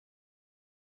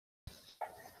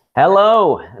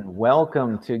Hello and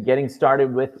welcome to Getting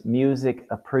Started with Music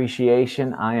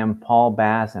Appreciation. I am Paul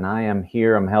Bass and I am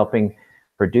here. I'm helping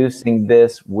producing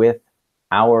this with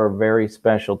our very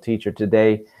special teacher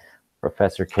today,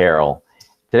 Professor Carol.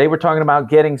 Today we're talking about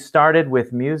getting started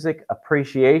with music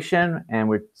appreciation, and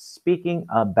we're speaking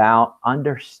about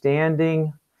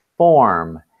understanding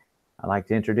form. I'd like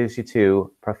to introduce you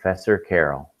to Professor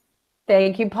Carol.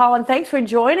 Thank you, Paul, and thanks for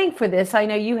joining for this. I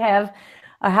know you have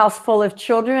a house full of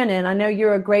children, and I know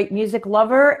you're a great music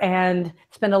lover and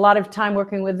spend a lot of time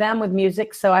working with them with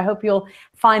music, so I hope you'll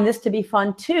find this to be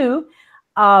fun too.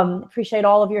 Appreciate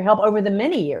all of your help over the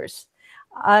many years.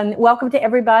 Welcome to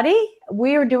everybody.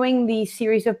 We are doing the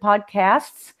series of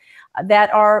podcasts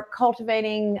that are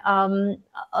cultivating,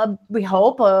 we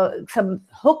hope, some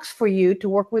hooks for you to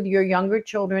work with your younger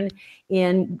children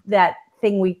in that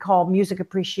thing we call music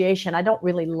appreciation. I don't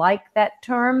really like that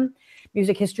term.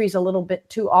 Music history is a little bit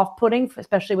too off-putting,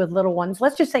 especially with little ones.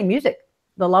 Let's just say music,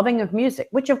 the loving of music,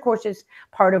 which of course is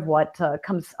part of what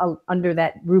comes under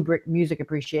that rubric, music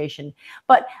appreciation.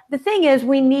 But the thing is,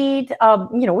 we need,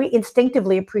 we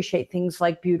instinctively appreciate things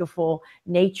like beautiful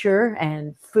nature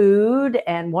and food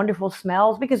and wonderful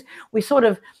smells because we sort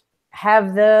of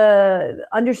have the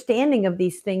understanding of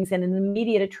these things and an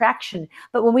immediate attraction.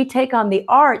 But when we take on the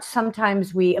arts,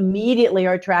 sometimes we immediately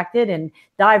are attracted and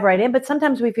dive right in. But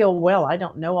sometimes we feel, well, I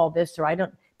don't know all this, or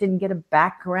didn't get a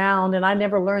background, and I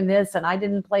never learned this, and I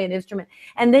didn't play an instrument.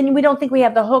 And then we don't think we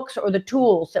have the hooks or the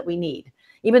tools that we need,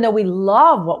 even though we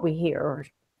love what we hear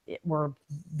or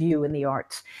view in the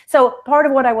arts. So part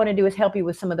of what I want to do is help you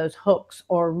with some of those hooks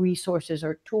or resources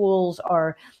or tools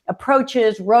or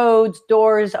approaches, roads,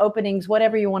 doors, openings,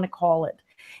 whatever you want to call it.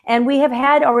 And we have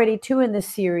had already 2 in this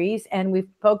series, and we've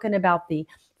spoken about the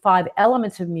 5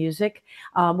 elements of music,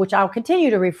 which I'll continue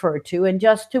to refer to. And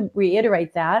just to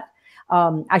reiterate that,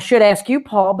 I should ask you,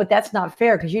 Paul, but that's not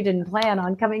fair because you didn't plan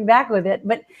on coming back with it.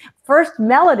 But first,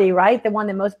 melody, right? The one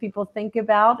that most people think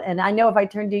about. And I know if I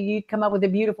turned to you, you'd come up with a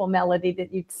beautiful melody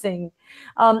that you'd sing.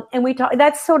 And we talk,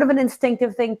 that's sort of an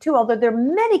instinctive thing too, although there are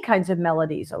many kinds of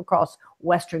melodies across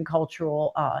Western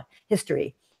cultural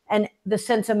history. And the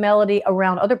sense of melody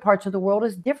around other parts of the world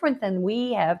is different than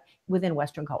we have within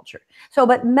Western culture. So,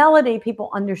 but melody, people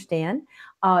understand,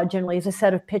 generally is a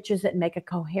set of pitches that make a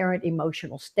coherent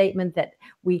emotional statement that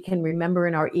we can remember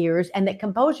in our ears and that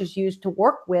composers use to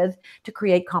work with to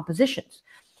create compositions.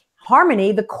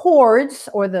 Harmony, the chords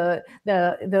or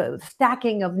the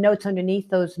stacking of notes underneath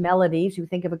those melodies. You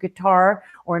think of a guitar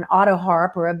or an auto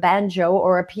harp or a banjo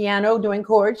or a piano doing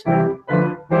chords.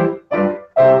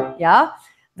 Yeah.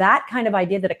 That kind of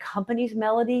idea that accompanies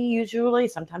melody usually,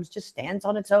 sometimes just stands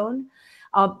on its own.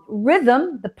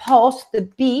 Rhythm, the pulse, the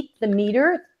beat, the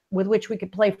meter with which we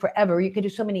could play forever. You could do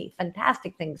so many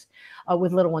fantastic things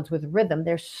with little ones with rhythm.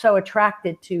 They're so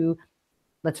attracted to,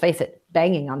 let's face it,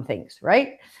 banging on things,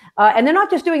 right? And they're not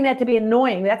just doing that to be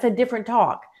annoying. That's a different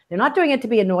talk. They're not doing it to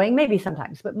be annoying, maybe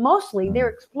sometimes, but mostly they're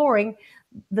exploring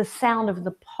the sound of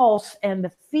the pulse and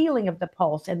the feeling of the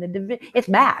pulse and it's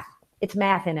math. It's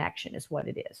math in action is what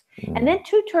it is. And then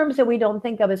 2 terms that we don't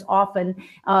think of as often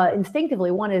instinctively.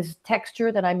 One is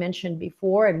texture that I mentioned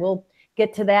before, and we'll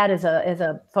get to that as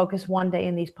a focus one day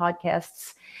in these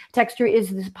podcasts. Texture is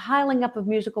this piling up of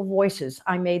musical voices.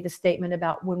 I made the statement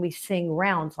about when we sing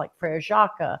rounds like Frere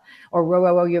Jacques or Row,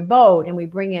 Row, Row Your Boat, and we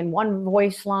bring in one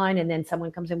voice line, and then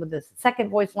someone comes in with the second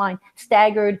voice line,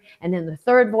 staggered, and then the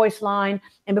third voice line.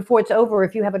 And before it's over,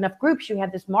 if you have enough groups, you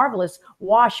have this marvelous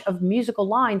wash of musical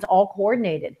lines all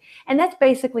coordinated. And that's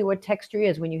basically what texture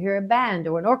is. When you hear a band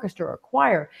or an orchestra or a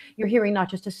choir, you're hearing not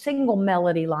just a single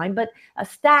melody line, but a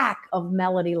stack of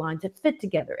melody lines that fit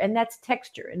together. And that's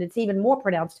texture. And it's even more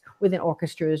pronounced within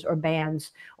orchestras or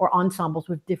bands or ensembles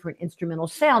with different instrumental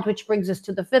sounds, which brings us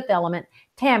to the 5th element,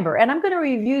 timbre. And I'm going to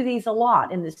review these a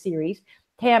lot in this series.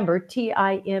 Timbre,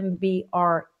 T-I-M-B-R-E,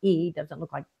 doesn't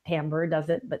look like timbre, does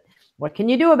it? But what can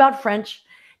you do about French?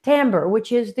 Timbre,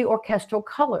 which is the orchestral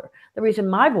color. The reason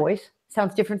my voice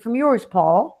sounds different from yours,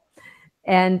 Paul.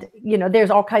 And,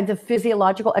 there's all kinds of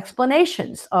physiological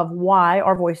explanations of why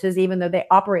our voices, even though they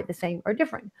operate the same, are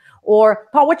different. Or,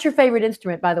 Paul, what's your favorite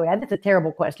instrument, by the way? That's a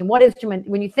terrible question. What instrument,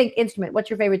 when you think instrument,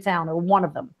 what's your favorite sound or one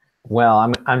of them? Well,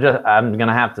 I'm going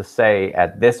to have to say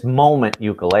at this moment,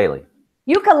 ukulele.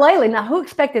 Ukulele. Now, who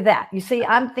expected that? You see,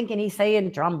 I'm thinking he's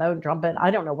saying trombone, trumpet.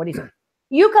 I don't know what he's saying.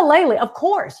 Ukulele, of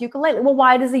course, ukulele. Well,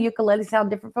 why does the ukulele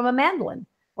sound different from a mandolin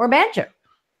or a banjo?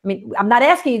 I mean, I'm not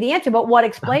asking you the answer, but what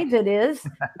explains it is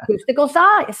acoustical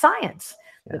science.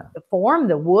 Yeah. The form,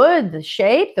 the wood, the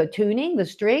shape, the tuning, the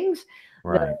strings,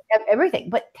 Right. everything.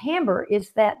 But timbre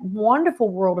is that wonderful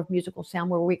world of musical sound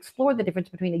where we explore the difference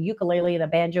between a ukulele and a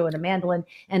banjo and a mandolin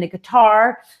and a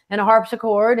guitar and a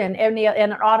harpsichord and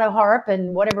an auto harp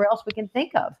and whatever else we can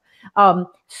think of.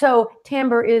 So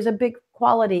timbre is a big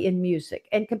quality in music,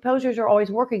 and composers are always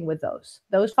working with those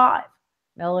five: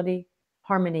 melody,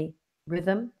 harmony,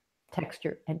 rhythm,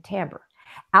 texture, and timbre.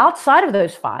 Outside of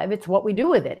those five, it's what we do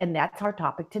with it, and that's our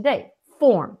topic today: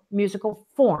 form, musical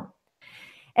form.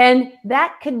 And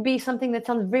that could be something that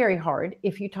sounds very hard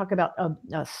if you talk about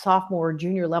a sophomore or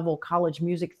junior level college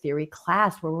music theory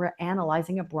class where we're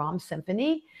analyzing a Brahms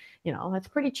symphony. That's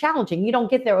pretty challenging. You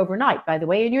don't get there overnight, by the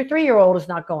way, and your 3-year-old is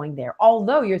not going there,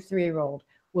 although your 3-year-old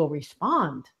will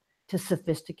respond to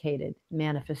sophisticated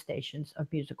manifestations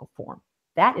of musical form.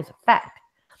 That is a fact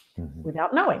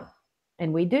without knowing,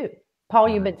 and we do. Paul,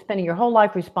 you've been spending your whole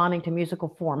life responding to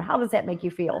musical form. How does that make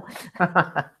you feel?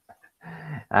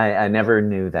 I never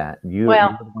knew that. You're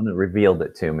the one that revealed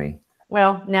it to me.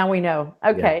 Well, now we know.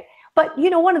 Okay. Yeah. But,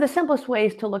 one of the simplest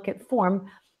ways to look at form,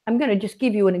 I'm going to just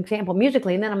give you an example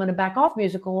musically, and then I'm going to back off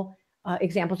musical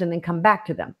examples and then come back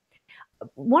to them.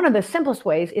 One of the simplest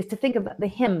ways is to think about the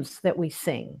hymns that we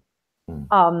sing.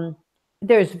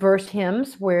 There's verse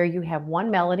hymns where you have one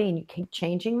melody and you keep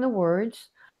changing the words.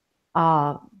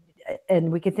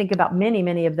 And we can think about many,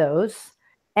 many of those.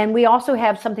 And we also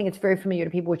have something that's very familiar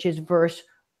to people, which is verse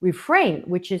refrain,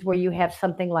 which is where you have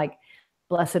something like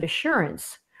Blessed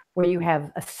Assurance, where you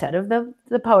have a set of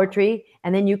the poetry,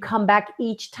 and then you come back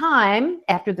each time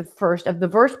after the first of the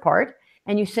verse part,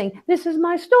 and you sing, this is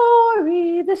my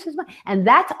story, and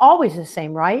that's always the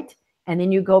same, right? And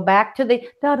then you go back to the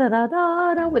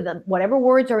da-da-da-da-da with whatever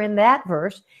words are in that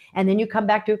verse, and then you come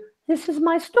back to, this is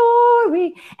my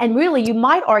story. And really, you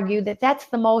might argue that that's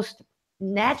the most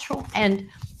natural, and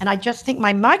I just think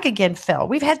my mic again fell.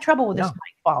 We've had trouble with this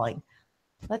mic falling.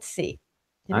 Let's see.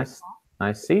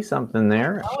 I see something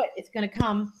there. Oh, it's going to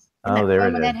come. Oh, there it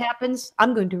is. When that happens,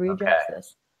 I'm going to readjust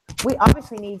this. We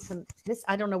obviously need this.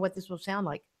 I don't know what this will sound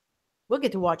like. We'll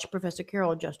get to watch Professor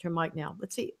Carol adjust her mic now.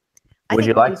 Let's see. Would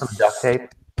you like some duct tape?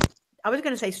 I was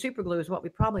going to say super glue is what we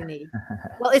probably need.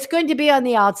 Well, it's going to be on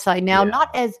the outside now,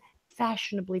 not as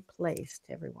fashionably placed,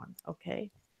 everyone.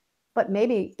 Okay. But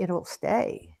maybe it'll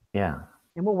stay. Yeah.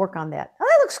 And we'll work on that. Oh,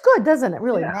 that looks good, doesn't it?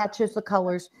 Really matches the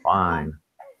colors. Fine.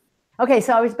 Okay,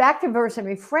 so I was back to verse and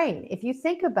refrain. If you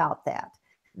think about that,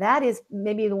 that is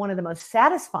maybe one of the most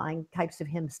satisfying types of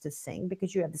hymns to sing,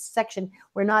 because you have this section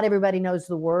where not everybody knows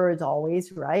the words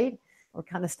always, right? Or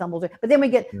kind of stumbles. But then we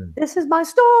get, this is my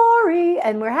story,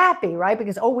 and we're happy, right?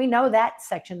 Because, we know that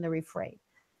section, the refrain.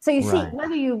 So you see,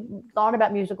 whether you thought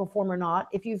about musical form or not,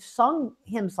 if you've sung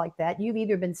hymns like that, you've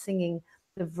either been singing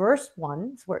the verse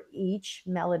ones where each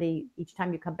melody, each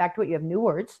time you come back to it, you have new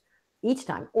words each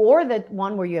time, or the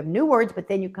one where you have new words, but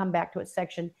then you come back to a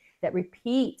section that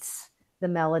repeats the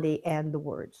melody and the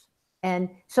words. And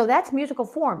so that's musical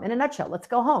form in a nutshell. Let's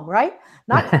go home, right?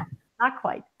 Not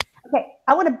quite. Okay,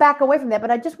 I want to back away from that, but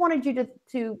I just wanted you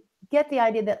to get the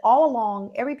idea that all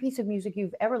along, every piece of music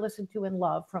you've ever listened to and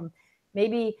loved, from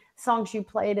maybe songs you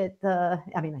played at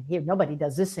here nobody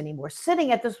does this anymore,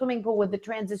 sitting at the swimming pool with the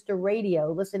transistor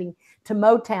radio, listening to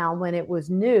Motown when it was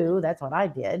new. That's what I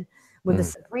did with the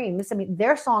Supremes.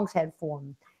 Their songs had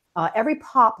form. Every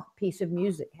pop piece of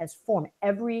music has form.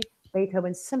 Every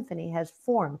Beethoven symphony has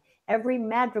form. Every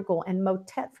madrigal and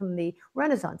motet from the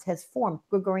Renaissance has form.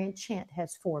 Gregorian chant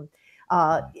has form.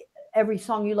 Every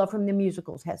song you love from the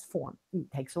musicals has form. It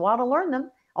takes a while to learn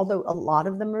them, although a lot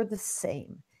of them are the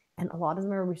same. And a lot of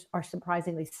them are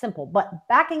surprisingly simple. But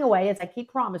backing away, as I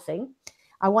keep promising,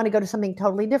 I want to go to something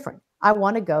totally different. I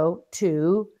want to go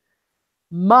to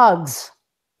mugs.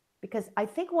 Because I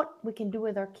think what we can do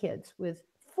with our kids with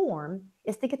form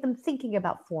is to get them thinking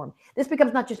about form. This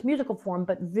becomes not just musical form,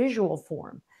 but visual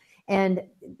form and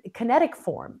kinetic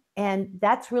form. And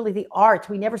that's really the arts.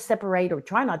 We never separate, or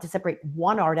try not to separate,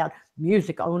 one art out,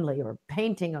 music only or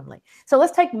painting only. So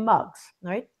let's take mugs,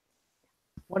 right?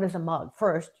 What is a mug?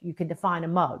 First, you can define a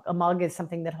mug. A mug is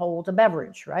something that holds a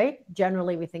beverage, right?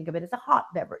 Generally, we think of it as a hot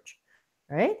beverage,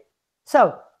 right?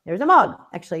 So there's a mug.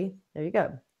 Actually, there you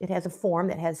go. It has a form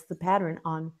that has the pattern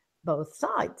on both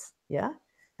sides. Yeah.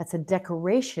 That's a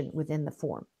decoration within the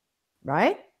form,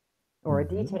 right? Or a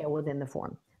detail within the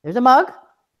form. There's a mug.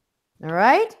 All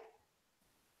right.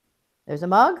 There's a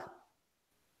mug.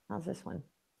 How's this one?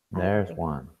 There's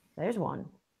one. There's one.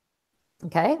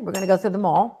 Okay. We're going to go through them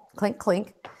all. Clink,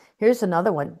 clink. Here's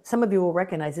another one. Some of you will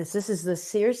recognize this. This is the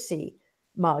Circe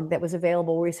mug that was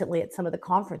available recently at some of the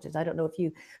conferences. I don't know if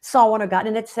you saw one or got it.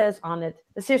 And it says on it,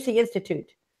 the Circe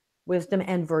Institute, Wisdom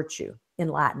and Virtue, in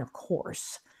Latin, of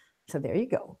course. So there you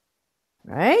go.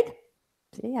 right?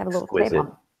 See, I have a little tape Exquisite. on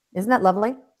it. Isn't that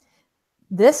lovely?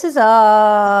 This is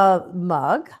a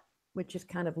mug, which just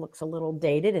kind of looks a little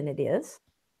dated, and it is.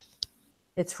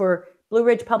 It's for Blue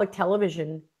Ridge Public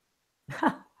Television.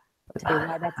 I'll tell you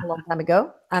why that's a long time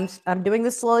ago. I'm doing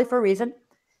this slowly for a reason.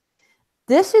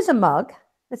 This is a mug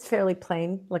that's fairly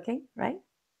plain looking, right?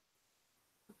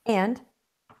 And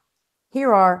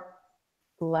here are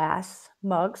glass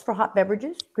mugs for hot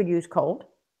beverages. Could use cold,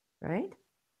 right?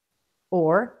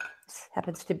 Or this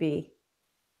happens to be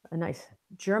a nice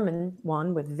German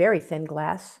one with very thin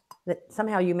glass that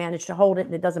somehow you manage to hold it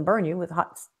and it doesn't burn you with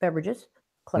hot beverages.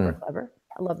 Clever, clever.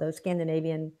 I love those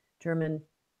Scandinavian, German.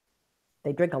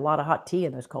 They drink a lot of hot tea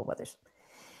in those cold weathers.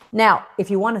 Now, if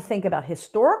you want to think about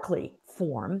historically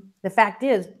form, the fact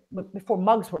is, before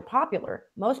mugs were popular,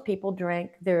 most people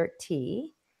drank their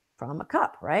tea from a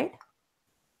cup, right?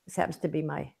 This happens to be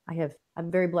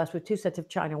I'm very blessed with two sets of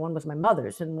china. One was my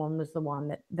mother's and one was the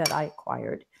one that I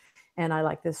acquired. And I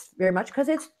like this very much because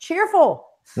it's cheerful.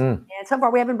 And so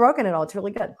far we haven't broken it all. It's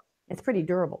really good. It's pretty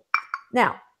durable.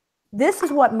 Now, this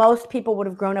is what most people would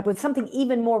have grown up with, something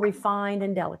even more refined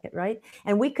and delicate, right?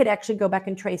 And we could actually go back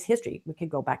and trace history. We could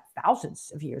go back thousands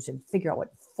of years and figure out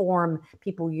what form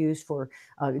people used for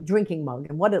a drinking mug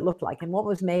and what it looked like and what it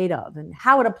was made of and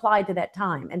how it applied to that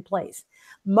time and place.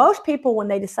 Most people, when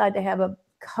they decide to have a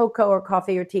cocoa or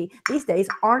coffee or tea these days,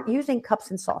 aren't using cups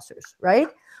and saucers, right?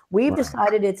 We've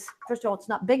decided first of all, it's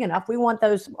not big enough. We want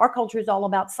those. Our culture is all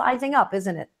about sizing up,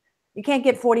 isn't it? You can't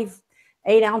get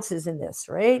 48 ounces in this,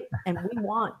 right? And we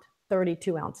want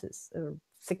 32 ounces or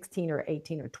 16 or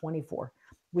 18 or 24.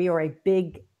 We are a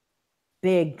big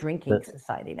drinking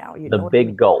society now. You know,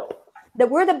 big gulp. That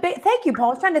we're the big. Thank you,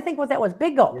 Paul. I was trying to think what that was.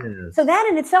 Big gulp. Yes. So that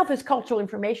in itself is cultural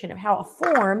information of how a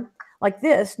form like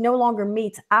this no longer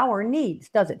meets our needs,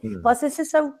 does it? Plus, this is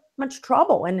so much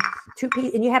trouble, and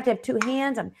and you have to have two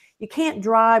hands, and you can't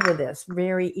drive with this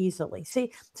very easily.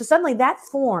 See, so suddenly that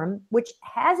form, which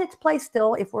has its place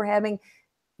still, if we're having,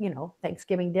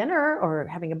 Thanksgiving dinner or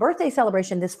having a birthday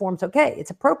celebration, this form's okay. It's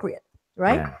appropriate,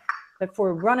 right? Yeah. But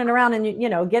for running around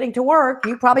and getting to work,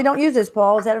 you probably don't use this,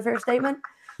 Paul. Is that a fair statement?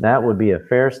 That would be a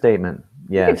fair statement.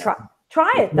 Yes. Try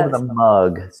it. It's the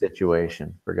mug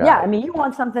situation. Forgot. Yeah, I mean, you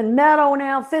want something metal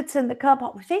now, fits in the cup.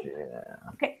 See? Yeah.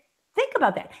 Okay. Think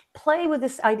about that. Play with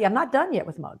this idea. I'm not done yet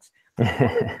with mugs. Play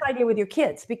with this idea with your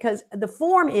kids, because the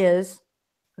form is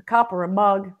a cup or a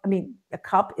mug. I mean, a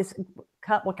cup is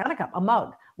cup. What kind of cup? A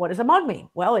mug. What does a mug mean?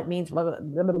 Well, it means blah, blah,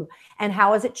 blah, blah. And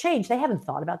how has it changed? They haven't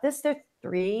thought about this. They're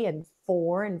 3 and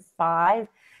 4 and 5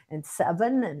 and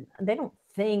 7, and they don't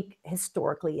think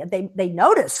historically. They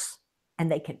notice.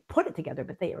 And they can put it together,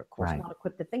 but they are, of course, not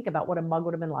equipped to think about what a mug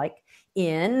would have been like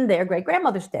in their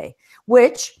great-grandmother's day,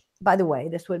 which, by the way,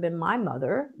 this would have been my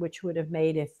mother, which would have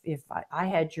made, if I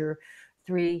had your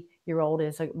 3-year-old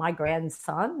as my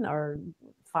grandson or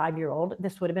 5-year-old,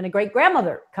 this would have been a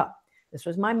great-grandmother cup. This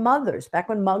was my mother's, back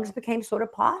when mugs became sort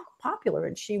of popular,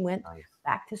 and she went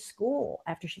back to school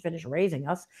after she finished raising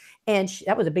us, and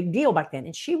that was a big deal back then,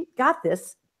 and she got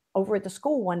this over at the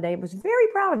school one day, was very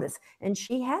proud of this. And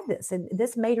she had this, and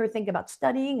this made her think about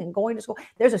studying and going to school.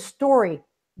 There's a story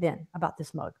then about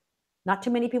this mug. Not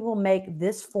too many people make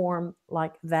this form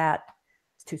like that.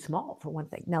 It's too small, for one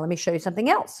thing. Now, let me show you something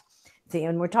else. See,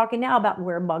 and we're talking now about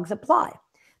where mugs apply.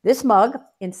 This mug,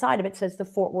 inside of it says the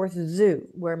Fort Worth Zoo,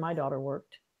 where my daughter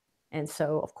worked. And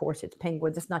so, of course, it's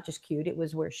penguins. It's not just cute. It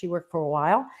was where she worked for a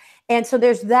while. And so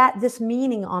there's this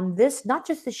meaning on this, not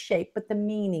just the shape, but the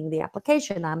meaning, the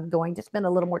application. I'm going to spend a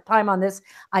little more time on this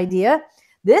idea.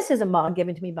 This is a mug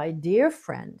given to me by a dear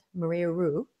friend, Maria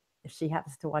Rue. If she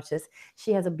happens to watch this,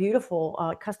 she has a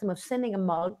beautiful custom of sending a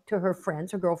mug to her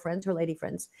friends, her girlfriends, her lady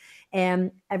friends.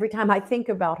 And every time I think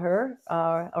about her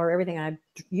or everything, I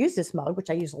use this mug, which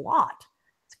I use a lot.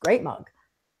 It's a great mug.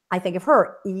 I think of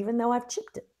her, even though I've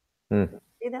chipped it.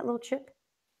 See that little chip?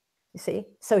 You see?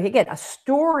 So again, a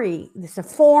story, it's a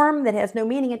form that has no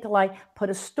meaning until I put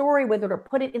a story with it or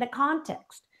put it in a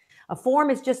context. A form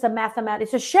is just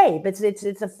it's a shape,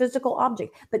 it's a physical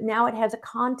object, but now it has a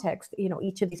context,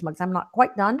 each of these mugs. I'm not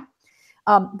quite done.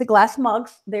 The glass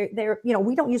mugs, they're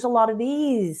we don't use a lot of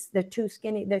these. They're too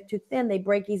skinny, they're too thin, they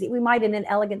break easy. We might, in an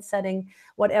elegant setting,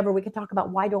 whatever, we can talk about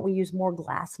why don't we use more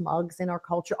glass mugs in our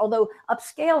culture. Although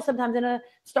upscale, sometimes in a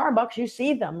Starbucks, you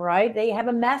see them, right? They have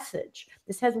a message.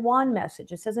 This has one message.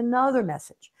 This has another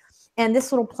message. And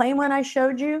this little plain one I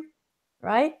showed you,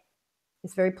 right?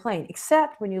 It's very plain,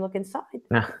 except when you look inside.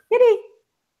 Kitty.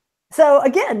 So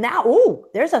again, now,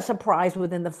 there's a surprise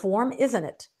within the form, isn't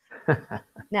it?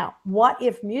 Now, what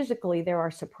if musically there are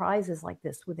surprises like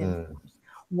this within forms?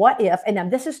 What if, and now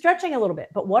this is stretching a little bit,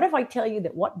 but what if I tell you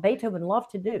that what Beethoven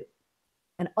loved to do,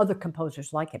 and other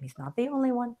composers like him, he's not the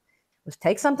only one, was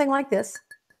take something like this,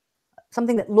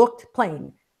 something that looked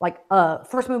plain, like a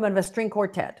first movement of a string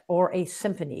quartet or a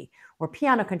symphony or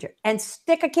piano concerto, and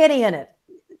stick a kitty in it.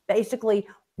 Basically,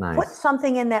 put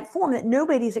something in that form that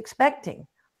nobody's expecting.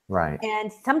 Right. And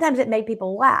sometimes it made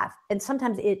people laugh, and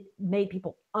sometimes it made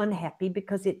people unhappy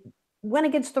because it went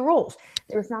against the rules.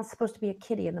 There's not supposed to be a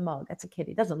kitty in the mug. That's a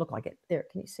kitty. It doesn't look like it. There,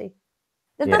 can you see?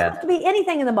 There's not supposed to be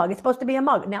anything in the mug. It's supposed to be a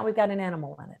mug. Now we've got an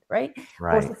animal in it, right?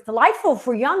 Right. Of course, it's delightful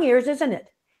for young ears, isn't it?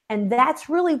 And that's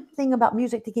really the thing about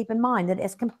music to keep in mind, that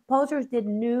as composers did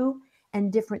new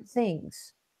and different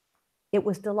things, it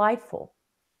was delightful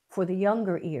for the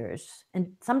younger ears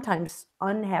and sometimes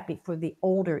unhappy for the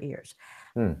older ears.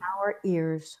 Our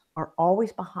ears are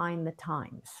always behind the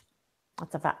times.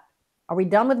 That's a fact. Are we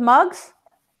done with mugs?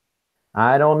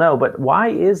 I don't know, but why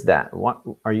is that? What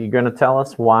are you going to tell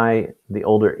us why the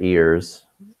older ears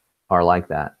are like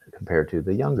that compared to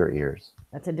the younger ears?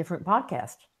 That's a different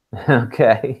podcast.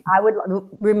 Okay. I would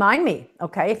remind me,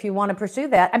 okay, if you want to pursue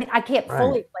that. I mean, I can't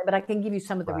fully explain, but I can give you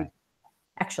some of the reasons.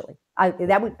 Actually,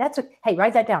 hey,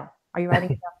 write that down. Are you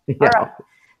writing it down? All right.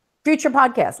 Future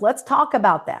podcast. Let's talk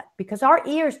about that, because our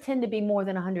ears tend to be more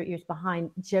than 100 years behind,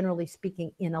 generally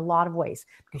speaking, in a lot of ways.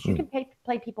 Because you can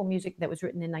play people music that was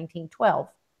written in 1912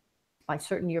 by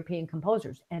certain European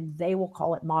composers, and they will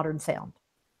call it modern sound.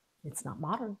 It's not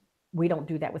modern. We don't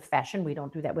do that with fashion. We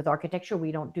don't do that with architecture.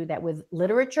 We don't do that with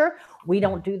literature. We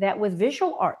don't do that with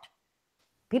visual art.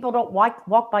 People don't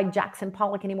walk by Jackson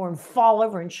Pollock anymore and fall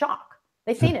over in shock.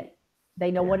 They've seen it. They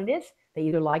know what it is. They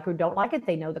either like or don't like it.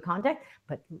 They know the content.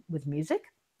 But with music,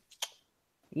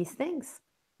 these things,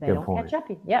 they don't catch up.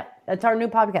 Yeah, that's our new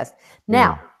podcast.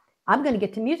 Now, I'm going to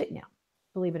get to music now,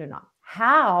 believe it or not.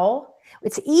 How?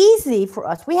 It's easy for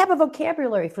us. We have a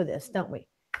vocabulary for this, don't we?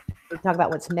 We talk about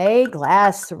what's made,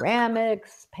 glass,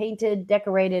 ceramics, painted,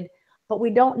 decorated, but we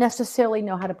don't necessarily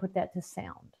know how to put that to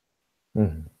sound.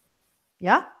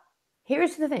 Yeah?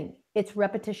 Here's the thing. It's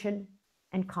repetition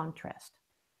and contrast.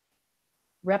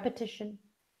 Repetition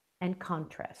and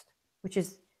contrast, which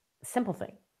is a simple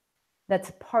thing.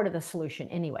 That's part of the solution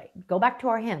anyway. Go back to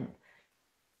our hymn.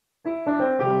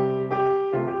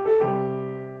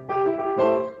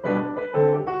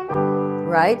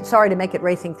 Right? Sorry to make it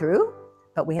racing through,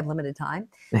 but we have limited time.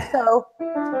 So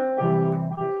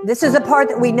this is a part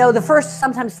that we know the first,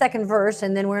 sometimes second verse,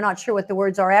 and then we're not sure what the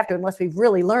words are after unless we've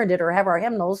really learned it or have our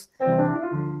hymnals.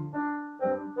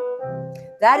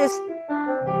 That is,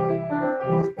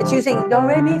 it's using do,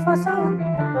 re, mi, fa, sol.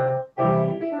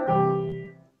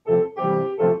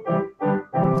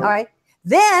 All right.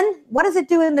 Then what does it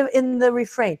do in the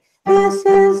refrain? This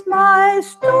is my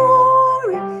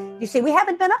story. You see, we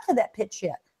haven't been up to that pitch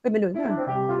yet. We've been doing.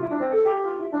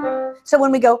 So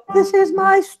when we go, this is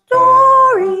my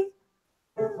story.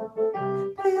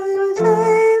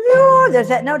 There's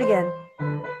that note again.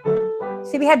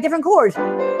 See, we have different chords,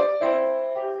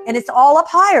 and it's all up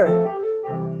higher.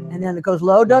 And then it goes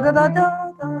low, da da da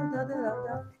da da da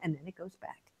da, and then it goes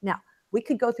back. Now, we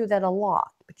could go through that a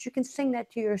lot, but you can sing that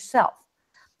to yourself.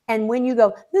 And when you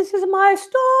go, this is my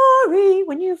story,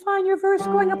 when you find your verse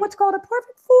going up what's called a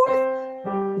perfect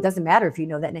fourth, it doesn't matter if you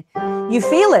know that name. You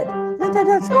feel it.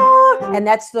 And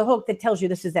that's the hook that tells you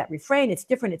this is that refrain. It's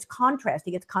different. It's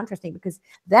contrasting. It's contrasting because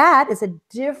that is a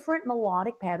different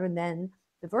melodic pattern than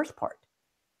the verse part.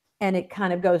 And it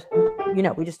kind of goes,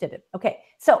 we just did it. Okay.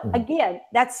 So again,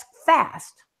 that's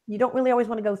fast. You don't really always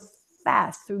want to go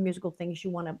fast through musical things.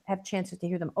 You want to have chances to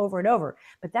hear them over and over.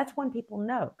 But that's when people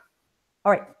know.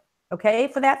 All right. Okay.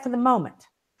 For the moment.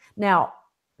 Now,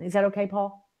 is that okay,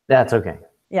 Paul? That's okay.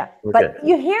 Yeah. But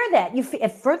you hear that.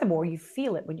 Furthermore, you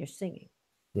feel it when you're singing.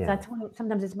 Yeah. That's when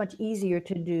sometimes it's much easier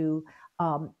to do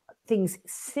things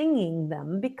singing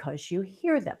them because you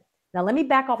hear them. Now, let me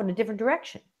back off in a different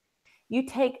direction.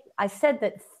 I said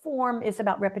that form is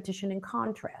about repetition and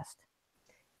contrast.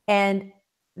 And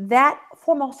that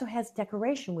form also has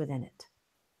decoration within it.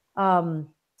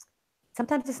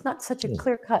 Sometimes it's not such a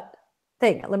clear-cut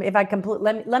thing. Let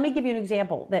me give you an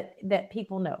example that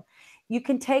people know. You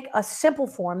can take a simple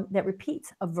form that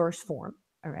repeats a verse form,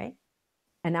 all right?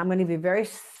 And I'm going to give you a very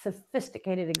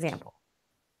sophisticated example.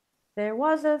 There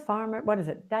was a farmer, what is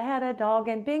it? That had a dog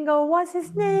and Bingo was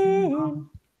his name.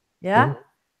 Yeah?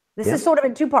 This is sort of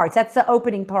in two parts. That's the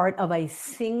opening part of a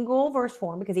single verse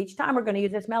form because each time we're going to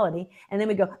use this melody and then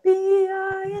we go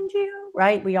B-I-N-G-O,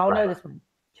 right? We all know this one.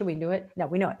 Should we do it? No,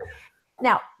 we know it.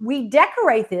 Now, we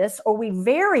decorate this or we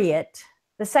vary it.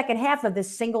 the second half of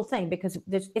this single thing, because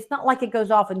it's not like it goes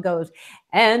off and goes,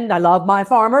 and I love my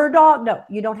farmer dog. No,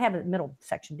 you don't have a middle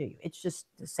section, do you? It's just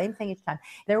the same thing each time.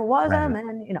 There was a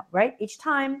man, right? Each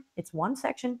time it's one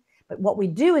section. But what we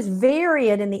do is vary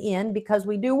it in the end, because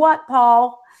we do what,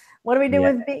 Paul? What do we do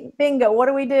with bingo? What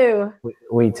do we do?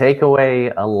 We take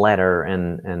away a letter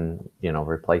and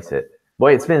replace it.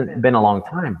 Boy, it's been a long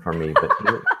time for me, but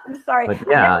I'm sorry. But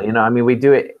yeah, I mean, we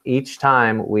do it each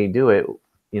time we do it.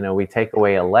 We take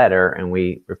away a letter and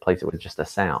we replace it with just a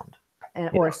sound,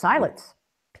 or a silence.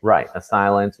 Right, a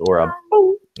silence or a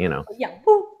boo. Yeah.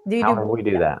 Boo. However we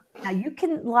do that. Now you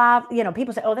can laugh.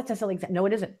 People say, "Oh, that's a silly example." No,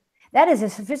 it isn't. That is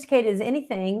as sophisticated as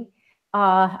anything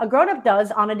a grown-up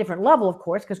does, on a different level, of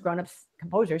course, because grown-ups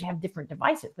composers have different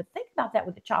devices. But think about that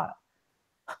with a child.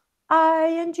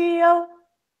 I-N-G-O,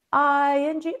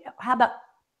 I-N-G. How about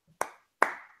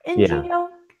N-G-O,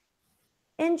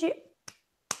 N-G,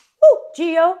 woo,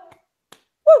 G-O,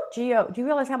 woo, G-O. Do you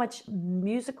realize how much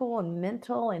musical and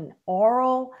mental and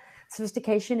oral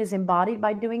sophistication is embodied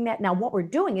by doing that? Now, what we're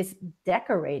doing is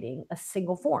decorating a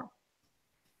single form.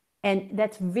 And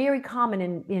that's very common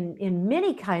in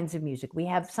many kinds of music. We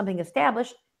have something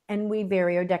established and we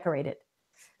vary or decorate it.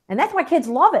 And that's why kids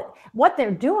love it. What they're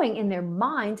doing in their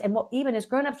minds, and what even as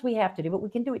grown-ups we have to do, but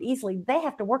we can do it easily, they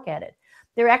have to work at it.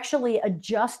 They're actually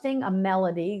adjusting a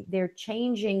melody. They're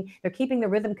changing, they're keeping the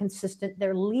rhythm consistent.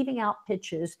 They're leaving out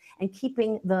pitches and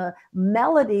keeping the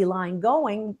melody line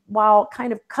going while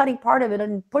kind of cutting part of it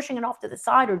and pushing it off to the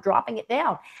side or dropping it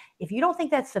down. If you don't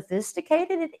think that's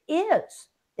sophisticated, it is.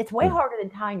 It's way harder than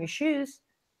tying your shoes.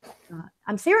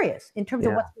 I'm serious in terms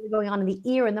of what's really going on in the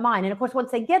ear and the mind. And of course, once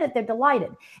they get it, they're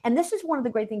delighted. And this is one of the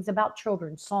great things about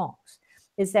children's songs,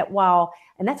 is that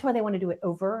and that's why they want to do it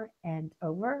over and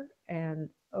over and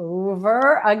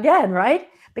over again, right?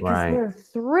 Because they're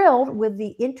thrilled with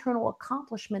the internal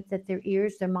accomplishment that their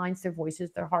ears, their minds, their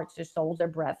voices, their hearts, their souls, their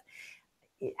breath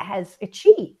has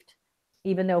achieved.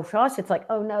 Even though for us, it's like,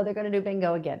 oh no, they're going to do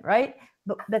bingo again, right?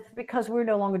 But that's because we're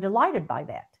no longer delighted by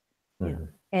that.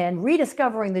 And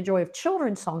rediscovering the joy of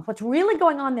children's songs, what's really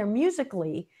going on there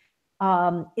musically,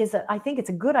 I think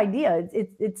it's a good idea.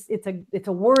 It's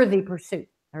a worthy pursuit.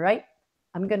 All right.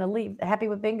 I'm going to leave happy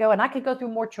with bingo, and I could go through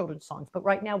more children's songs, but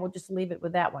right now we'll just leave it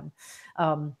with that one.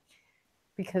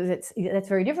 Because that's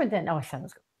very different than,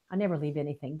 I never leave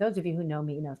anything. Those of you who know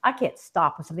me know I can't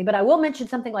stop with something, but I will mention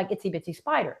something like Itsy Bitsy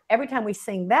Spider. Every time we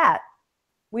sing that,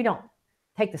 we don't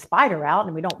take the spider out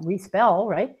and we don't respell,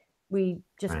 right? We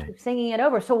just keep singing it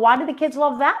over. So why do the kids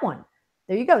love that one?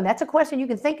 There you go. And that's a question you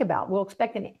can think about. We'll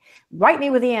expect write me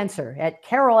with the answer at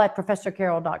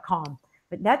carol@professorcarol.com.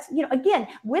 But that's, again,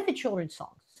 with the children's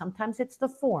songs, sometimes it's the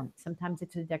form. Sometimes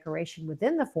it's a decoration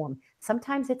within the form.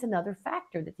 Sometimes it's another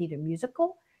factor that's either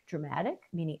musical, dramatic,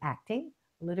 meaning acting,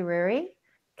 literary,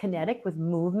 kinetic with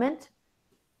movement,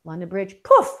 London Bridge,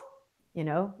 poof,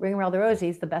 Ring Around the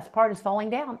Rosies, the best part is falling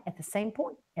down at the same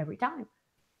point every time.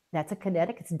 That's a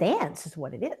kinetic, it's dance is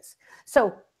what it is.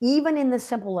 So even in the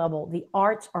simple level, the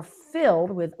arts are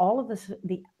filled with all of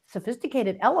the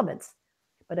sophisticated elements,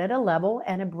 but at a level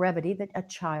and a brevity that a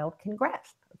child can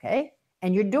grasp, okay?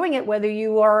 And you're doing it whether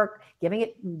you are giving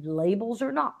it labels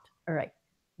or not. All right,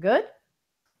 good?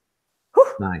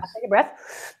 Whew. Nice. I'll take a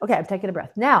breath. Okay, I'm taking a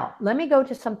breath. Now, let me go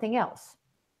to something else.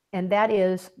 And that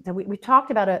is that we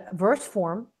talked about a verse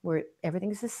form where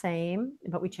everything's the same,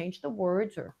 but we change the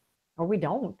words or we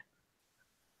don't.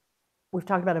 We've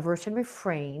talked about a verse and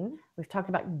refrain. We've talked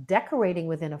about decorating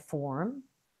within a form.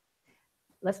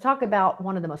 Let's talk about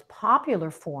one of the most popular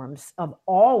forms of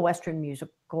all Western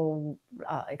musical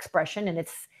expression, and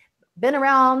it's been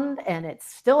around and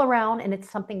it's still around, and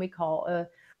it's something we call a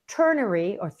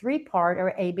ternary or three-part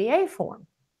or ABA form.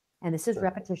 And this is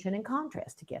repetition and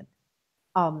contrast again.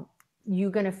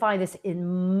 You're going to find this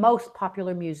in most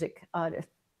popular music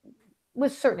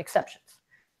with certain exceptions.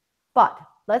 But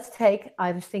let's take,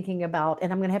 I was thinking about,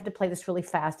 and I'm going to have to play this really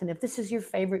fast. And if this is your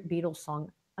favorite Beatles song,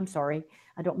 I'm sorry.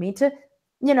 I don't mean to,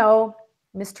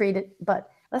 mistreat it. But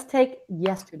let's take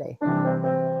Yesterday,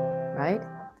 right?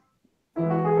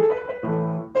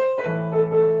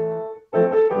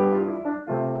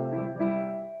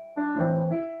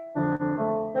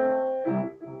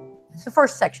 It's the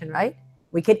first section, right?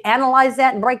 We could analyze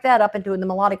that and break that up into the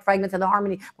melodic fragments and the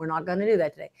harmony. We're not going to do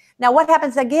that today. Now, what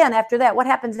happens again after that? What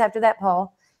happens after that,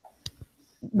 Paul?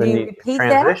 Do you repeat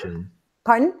that?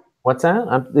 Pardon? What's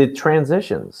that? The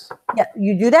transitions. Yeah,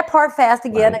 you do that part fast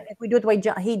again. Right. If we do it the way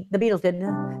the Beatles did,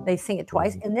 they sing it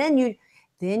twice, and then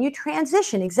you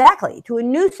transition exactly to a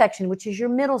new section, which is your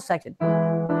middle section.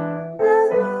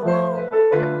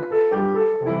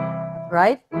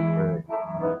 Right?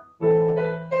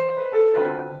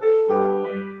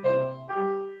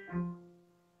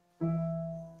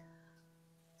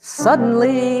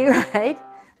 suddenly, right?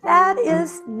 That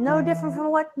is no different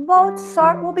from what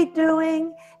Mozart will be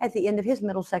doing at the end of his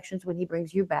middle sections when he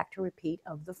brings you back to repeat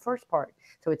of the first part.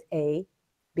 So it's A,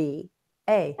 B,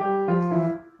 A.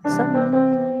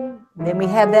 Suddenly. Then we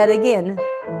have that again,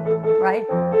 right?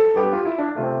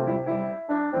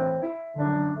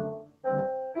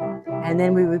 And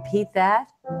then we repeat that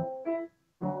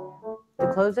to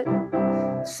close it.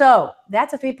 So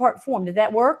that's a 3-part form. Did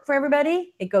that work for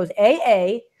everybody? It goes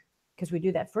A, because we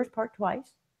do that first part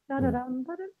twice.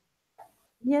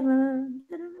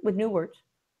 With new words.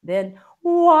 Then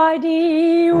why do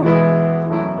you,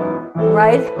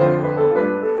 right?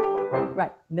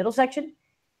 Right. Middle section.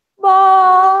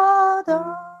 And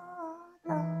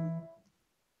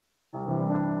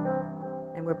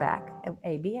we're back at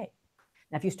A, B, A.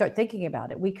 Now, if you start thinking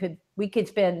about it, we could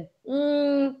spend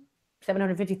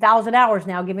 750,000 hours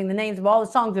now giving the names of all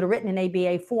the songs that are written in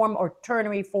ABA form or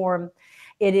ternary form.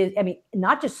 It is, I mean,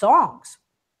 not just songs,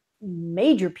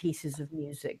 major pieces of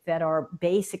music that are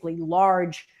basically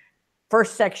large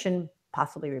first section,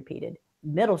 possibly repeated,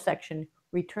 middle section,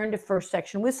 return to first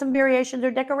section with some variations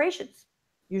or decorations,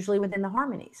 usually within the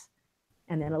harmonies.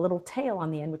 And then a little tail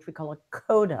on the end, which we call a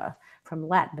coda from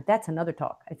Latin. But that's another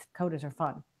talk. Codas are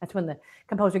fun. That's when the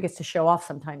composer gets to show off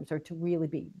sometimes, or to really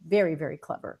be very, very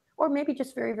clever, or maybe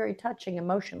just very, very touching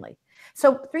emotionally.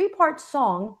 So 3-part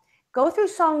song, go through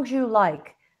songs you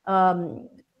like.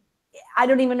 I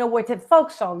don't even know what to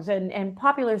folk songs and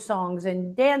popular songs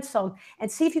and dance songs, and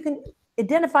see if you can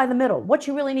identify the middle. What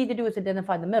you really need to do is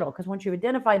identify the middle, because once you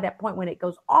identify that point when it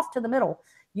goes off to the middle,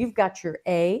 you've got your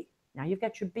A, now you've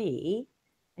got your B,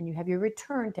 and you have your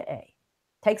return to A.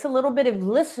 Takes a little bit of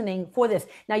listening for this.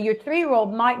 Now, your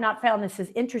 3-year-old might not find this as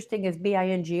interesting as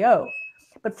bingo,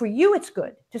 but for you, it's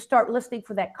good to start listening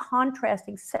for that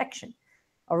contrasting section.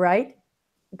 All right?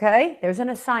 Okay? There's an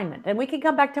assignment, and we can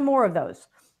come back to more of those.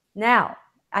 Now,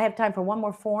 I have time for one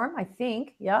more form, I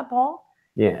think. Yeah, Paul?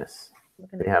 Yes.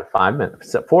 We have 5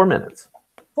 minutes, 4 minutes.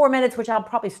 4 minutes, which I'll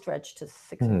probably stretch to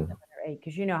 6 or 7 or 8,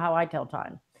 because you know how I tell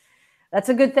time. That's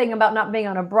a good thing about not being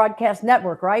on a broadcast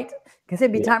network, right? Because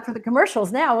it'd be time for the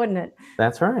commercials now, wouldn't it?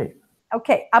 That's right.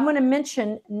 Okay, I'm going to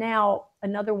mention now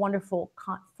another wonderful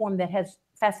form that has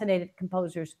fascinated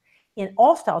composers in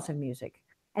all styles of music.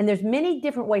 And there's many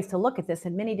different ways to look at this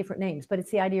and many different names, but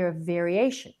it's the idea of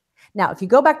variation. Now, if you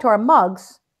go back to our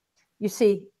mugs, you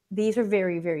see these are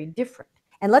very, very different.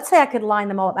 And let's say I could line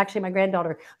them all up. Actually, my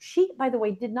granddaughter, she, by the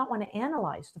way, did not want to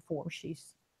analyze the form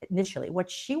initially. What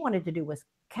she wanted to do was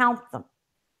count them,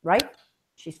 right?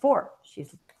 She's 4.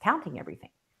 She's counting everything.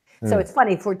 So it's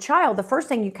funny, for a child, the first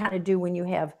thing you kind of do when you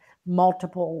have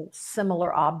multiple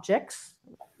similar objects,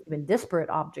 even disparate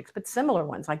objects, but similar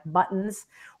ones like buttons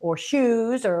or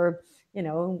shoes, or, you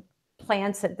know,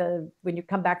 plants when you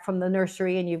come back from the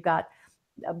nursery and you've got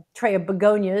a tray of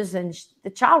begonias, and the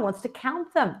child wants to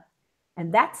count them.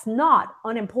 And that's not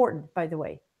unimportant, by the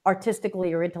way,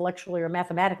 artistically or intellectually or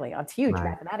mathematically. It's huge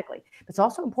mathematically, but it's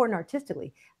also important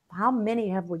artistically. How many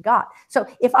have we got? So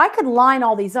if I could line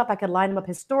all these up, I could line them up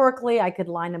historically, I could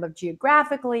line them up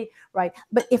geographically, right?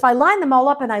 But if I line them all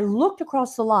up and I looked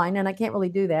across the line, and I can't really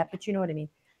do that, but you know what I mean,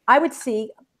 I would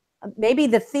see maybe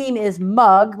the theme is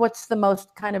mug. What's the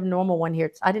most kind of normal one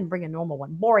here? I didn't bring a normal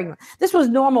one. Boring one. This was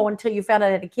normal until you found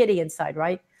out it had a kitty inside,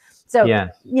 right? So,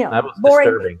 yes, you know, that was boring.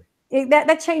 Disturbing.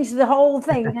 That changed the whole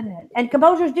thing, didn't it? And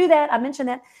composers do that. I mentioned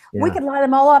that. Yeah. We could line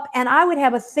them all up, and I would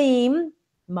have a theme,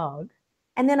 mug,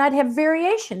 and then I'd have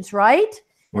variations, right?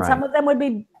 And some of them would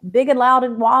be big and loud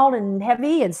and wild and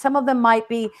heavy, and some of them might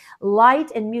be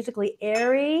light and musically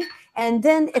airy. And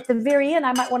then at the very end,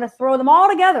 I might want to throw them all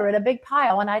together in a big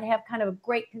pile, and I'd have kind of a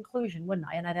great conclusion, wouldn't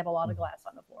I? And I'd have a lot of glass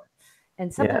on the floor.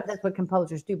 And sometimes that's what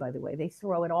composers do, by the way. They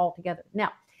throw it all together.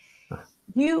 Now,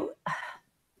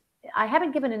 I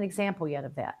haven't given an example yet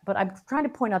of that, but I'm trying to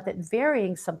point out that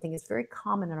varying something is very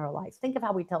common in our life. Think of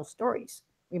how we tell stories.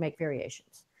 We make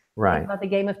variations. Right. Think about the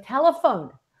game of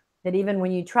telephone, that even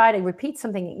when you try to repeat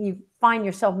something, you find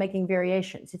yourself making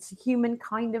variations. It's a human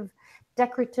kind of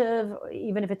decorative,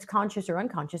 even if it's conscious or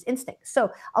unconscious, instinct. So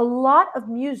a lot of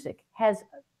music has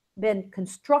been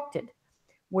constructed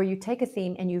where you take a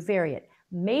theme and you vary it.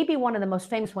 Maybe one of the most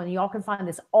famous ones, y'all can find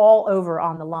this all over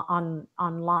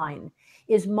online,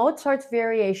 is Mozart's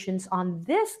variations on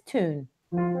this tune.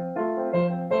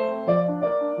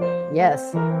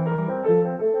 Yes.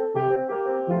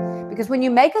 Because when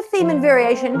you make a theme and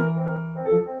variation,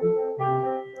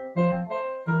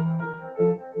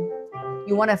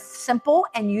 you want a simple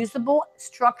and usable,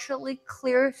 structurally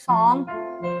clear song.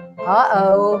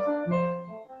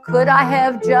 Could I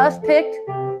have just picked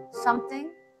something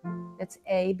that's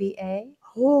A, B, A?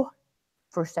 Oh,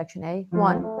 First section A,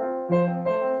 1.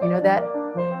 You know that?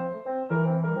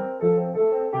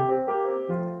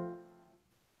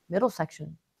 Middle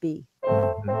section B.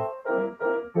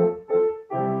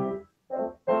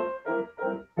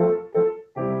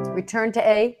 Return to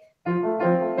A.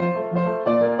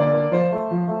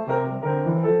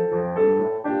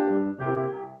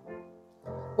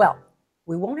 Well,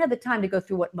 we won't have the time to go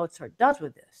through what Mozart does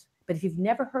with this, but if you've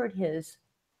never heard his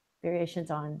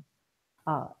variations on,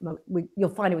 you'll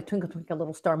find it with Twinkle Twinkle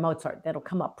Little Star Mozart. That'll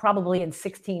come up probably in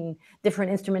 16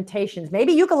 different instrumentations.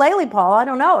 Maybe ukulele, Paul. I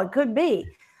don't know. It could be.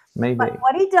 Maybe. But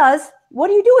what he does, what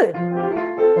do you do with it?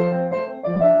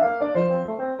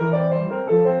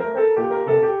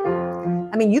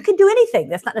 I mean, you can do anything.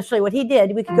 That's not necessarily what he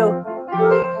did. We could go.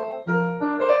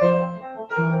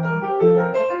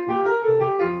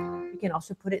 You can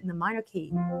also put it in the minor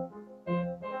key.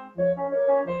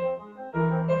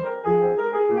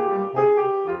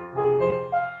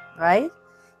 Right?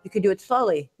 You could do it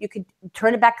slowly. You could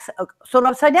turn it back, sort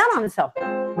of upside down on itself.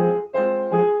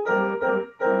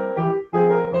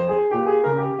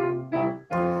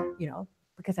 You know,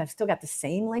 because I've still got the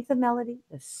same length of melody,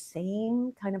 the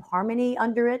same kind of harmony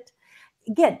under it.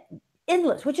 Again,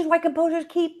 endless, which is why composers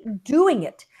keep doing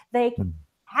it. They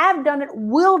have done it,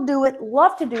 will do it,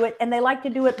 love to do it, and they like to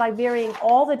do it by varying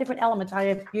all the different elements. I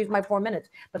have used my 4 minutes,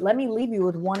 but let me leave you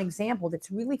with one example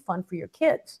that's really fun for your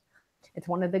kids. It's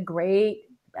one of the great,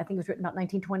 I think it was written about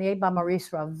 1928 by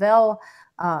Maurice Ravel.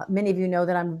 Many of you know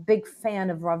that I'm a big fan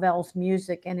of Ravel's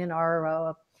music, and in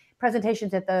our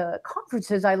presentations at the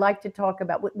conferences, I like to talk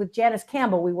about, with Janice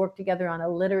Campbell, we worked together on a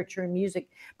literature and music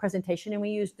presentation, and we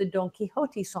used the Don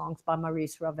Quixote songs by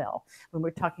Maurice Ravel when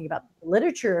we're talking about the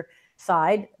literature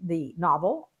side, the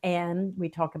novel, and we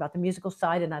talk about the musical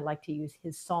side, and I like to use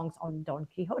his songs on Don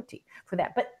Quixote for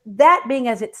that. But that being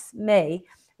as it may,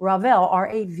 Ravel,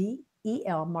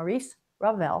 R-A-V-E-L, Maurice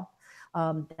Ravel,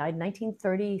 died in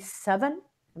 1937, if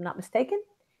I'm not mistaken.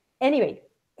 Anyway,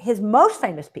 his most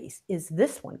famous piece is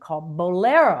this one called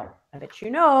Bolero. I bet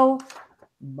you know,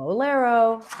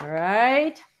 Bolero, all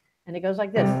right? And it goes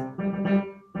like this.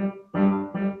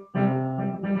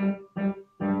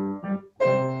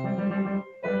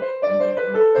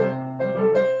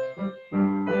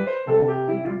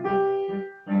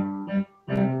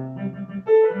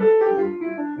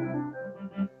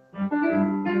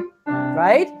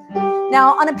 Right?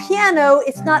 Now, on a piano,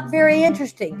 it's not very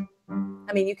interesting.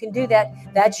 I mean, you can do that.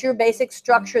 That's your basic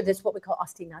structure. That's what we call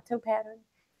ostinato pattern.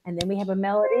 And then we have a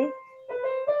melody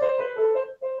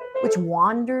which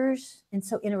wanders. And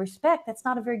so in a respect, that's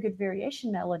not a very good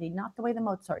variation melody, not the way the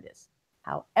Mozart is.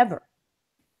 However,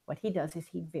 what he does is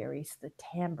he varies the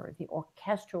timbre, the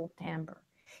orchestral timbre.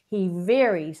 He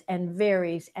varies and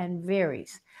varies and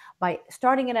varies by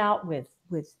starting it out with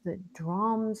the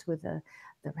drums, with the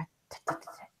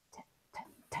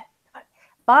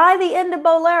by the end of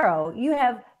Bolero, you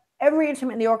have every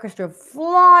instrument in the orchestra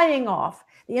flying off.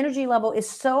 The energy level is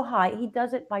so high. He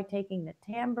does it by taking the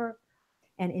timbre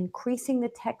and increasing the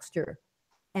texture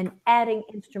and adding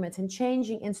instruments and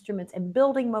changing instruments and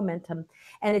building momentum.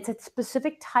 And it's a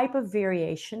specific type of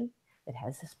variation that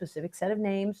has a specific set of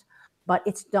names, but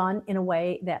it's done in a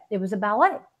way that it was a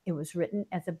ballet. It was written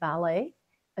as a ballet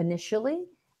initially,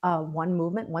 one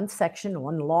movement, one section,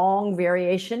 one long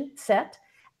variation set.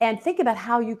 And think about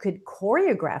how you could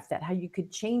choreograph that, how you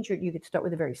could change you could start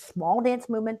with a very small dance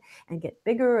movement and get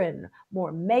bigger and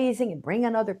more amazing and bring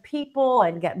in other people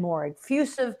and get more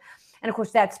effusive. And of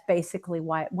course, that's basically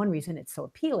why, one reason it's so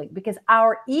appealing, because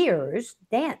our ears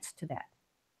dance to that.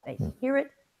 They hear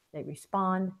it, they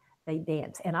respond, they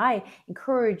dance. And I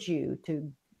encourage you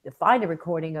to find a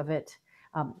recording of it.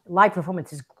 Live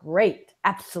performance is great,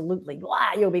 absolutely.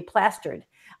 You'll be plastered.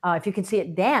 If you can see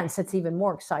it dance, that's even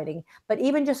more exciting. But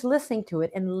even just listening to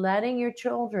it and letting your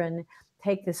children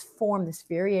take this form, this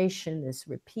variation, this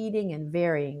repeating and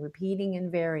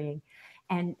varying,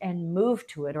 and move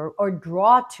to it or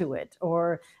draw to it,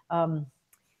 or I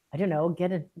don't know,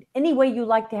 any way you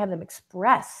like to have them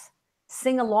express,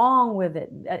 sing along with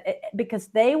it, because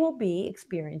they will be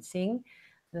experiencing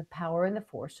the power and the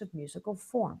force of musical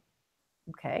form.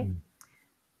 Okay.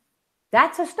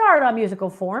 That's a start on musical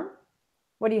form.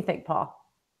 What do you think, Paul?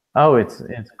 Oh, it's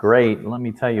great. Let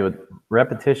me tell you,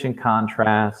 repetition,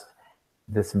 contrast,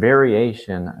 this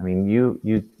variation. I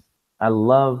mean, I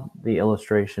love the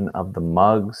illustration of the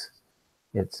mugs.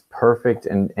 It's perfect.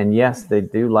 And yes, they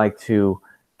do like to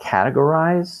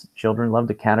categorize. Children love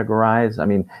to categorize. I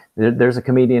mean, there's a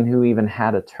comedian who even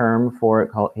had a term for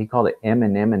it. He called it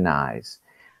M&Minize,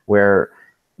 where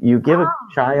you give a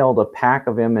child a pack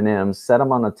of M&Ms, set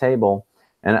them on a table,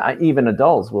 and even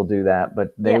adults will do that,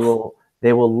 but they will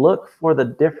they will look for the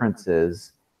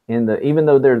differences in the, even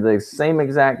though they're the same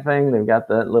exact thing, they've got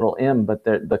the little M, but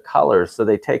they're the colors. So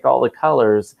they take all the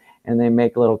colors and they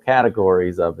make little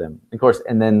categories of them. Of course,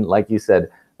 and then, like you said,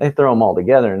 they throw them all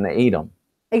together and they eat them.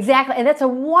 Exactly. And that's a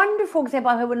wonderful example.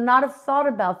 I would not have thought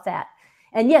about that.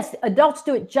 And yes, adults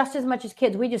do it just as much as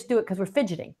kids. We just do it because we're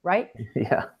fidgeting, right?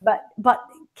 Yeah. But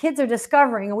kids are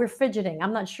discovering and we're fidgeting.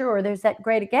 I'm not sure there's that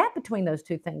great a gap between those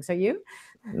two things. Are you?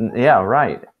 Yeah,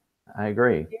 right. I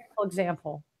agree. Beautiful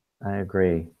example. I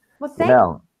agree. Well, thank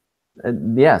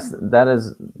you. Yes,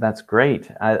 that's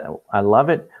great. I love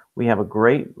it. We have a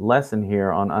great lesson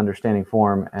here on understanding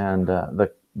form, and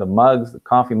the mugs, the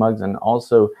coffee mugs, and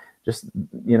also just,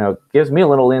 gives me a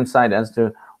little insight as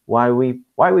to why we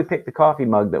pick the coffee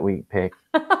mug that we pick.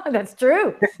 That's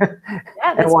true.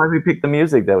 Yeah, and why we pick the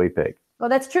music that we pick. Well,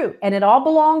 that's true. And it all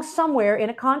belongs somewhere in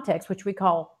a context, which we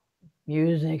call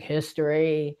music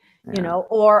history,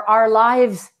 or our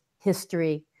lives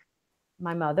history.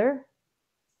 My mother,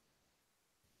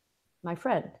 my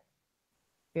friend,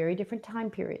 very different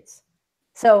time periods.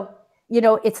 So,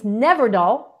 it's never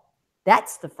dull.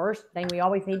 That's the first thing we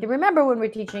always need to remember when we're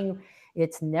teaching.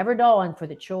 It's never dull. And for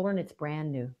the children, it's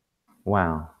brand new.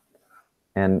 Wow.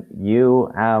 And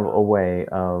you have a way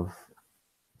of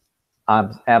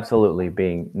absolutely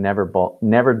being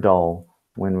never dull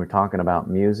when we're talking about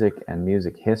music and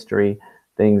music history.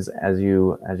 Things, as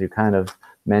you kind of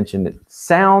mentioned, it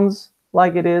sounds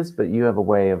like it is, but you have a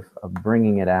way of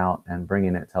bringing it out and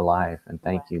bringing it to life. And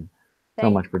thank you so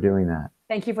much for doing that.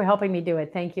 Thank you for helping me do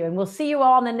it. Thank you. And we'll see you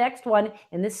all in the next one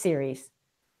in this series.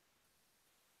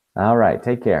 All right.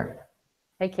 Take care.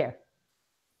 Take care.